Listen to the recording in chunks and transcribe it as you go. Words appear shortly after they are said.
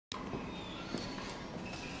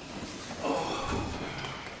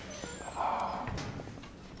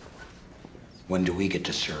When do we get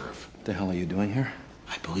to serve? What the hell are you doing here?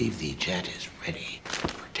 I believe the jet is ready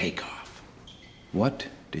for takeoff. What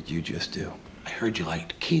did you just do? I heard you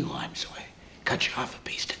liked key lime, so I cut you off a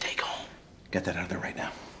piece to take home. Get that out of there right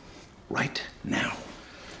now. Right now.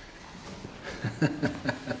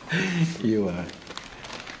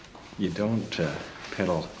 You don't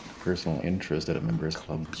peddle personal interest at a members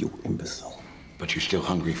club, you imbecile. But you're still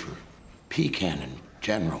hungry for pecan in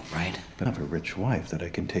general, right? But I have a rich wife that I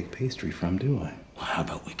can take pastry from, do I? Well, how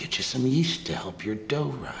about we get you some yeast to help your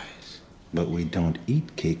dough rise? But we don't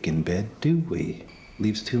eat cake in bed, do we?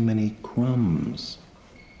 Leaves too many crumbs.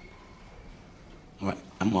 What?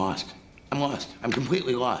 I'm lost. I'm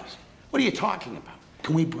completely lost. What are you talking about?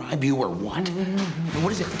 Can we bribe you or what? And what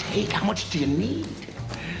does it take? How much do you need?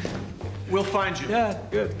 We'll find you. Yeah,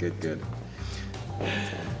 good.